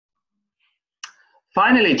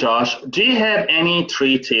Finally, Josh, do you have any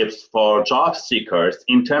 3 tips for job seekers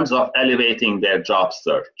in terms of elevating their job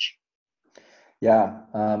search? Yeah,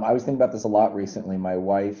 I was thinking about this a lot recently. My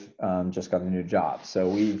wife just got a new job. So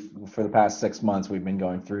for the past 6 months, we've been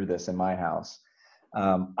going through this in my house.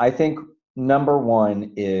 I think number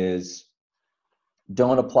one is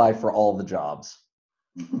don't apply for all the jobs.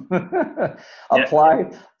 Yeah.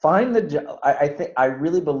 Find the job. I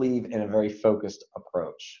really believe in a very focused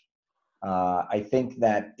approach. I think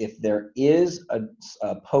that if there is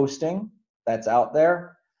a posting that's out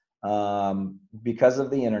there, because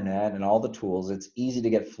of the internet and all the tools, it's easy to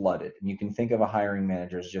get flooded. And you can think of a hiring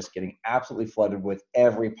manager as just getting absolutely flooded with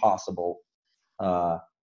every possible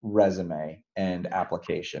resume and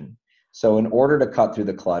application. So in order to cut through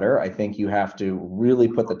the clutter, I think you have to really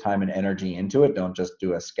put the time and energy into it. Don't just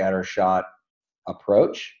do a scattershot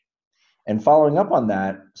approach. And following up on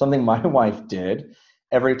that, something my wife did,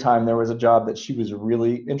 every time there was a job that she was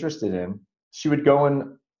really interested in, she would go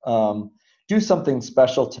and do something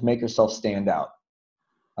special to make herself stand out.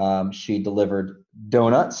 She delivered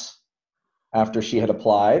donuts after she had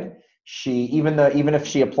applied. Even if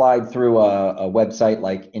she applied through a website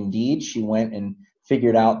like Indeed, she went and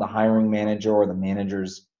figured out the hiring manager or the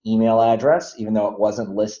manager's email address, even though it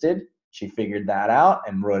wasn't listed. She figured that out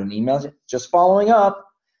and wrote an email just following up.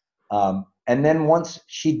 And then once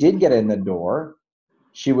she did get in the door,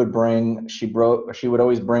 she would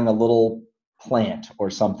always bring a little plant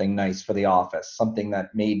or something nice for the office, something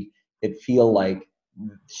that made it feel like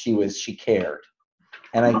she cared.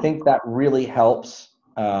 And I think that really helps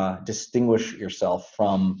distinguish yourself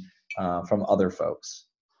from other folks.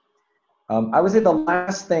 I would say the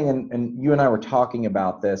last thing, and you and I were talking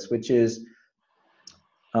about this, which is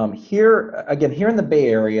here in the Bay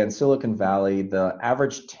Area and Silicon Valley, the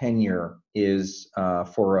average tenure is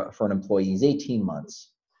for an employee is 18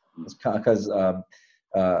 months, because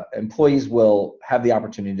employees will have the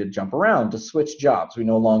opportunity to jump around, to switch jobs. We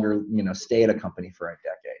no longer stay at a company for a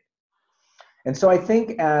decade. And so I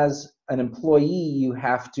think as an employee, you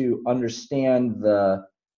have to understand the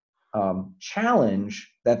challenge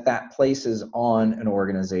that places on an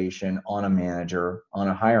organization, on a manager, on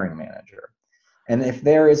a hiring manager. And if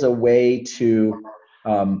there is a way to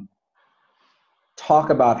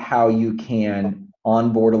talk about how you can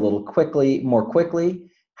onboard a little more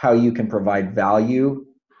quickly, how you can provide value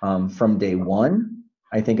from day one,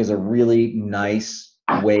 I think is a really nice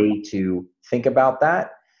way to think about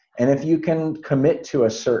that. And if you can commit to a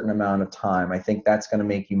certain amount of time, I think that's going to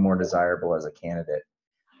make you more desirable as a candidate.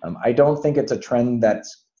 I don't think it's a trend that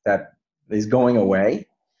is going away,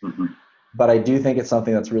 but I do think it's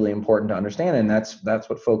something that's really important to understand. And that's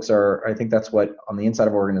what folks are, I think that's what on the inside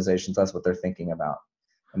of organizations, that's what they're thinking about.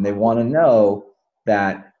 And they want to know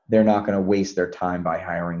that they're not going to waste their time by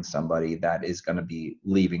hiring somebody that is going to be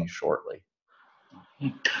leaving shortly.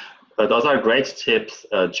 Those are great tips,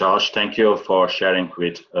 Josh. Thank you for sharing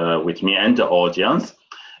with me and the audience.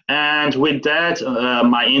 And with that,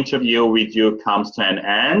 my interview with you comes to an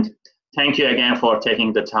end. Thank you again for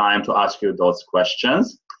taking the time to ask you those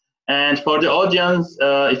questions. And for the audience,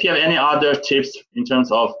 if you have any other tips in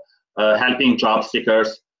terms of helping job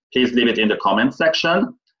seekers, please leave it in the comment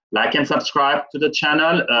section. Like and subscribe to the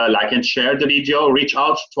channel, like and share the video, reach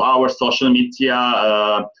out to our social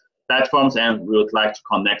media platforms, and we would like to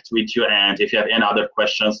connect with you. And if you have any other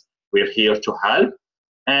questions, we're here to help.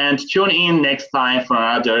 And tune in next time for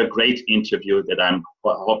another great interview that I'm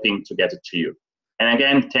hoping to get it to you. And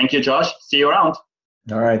again, thank you, Josh. See you around.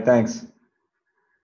 All right, thanks.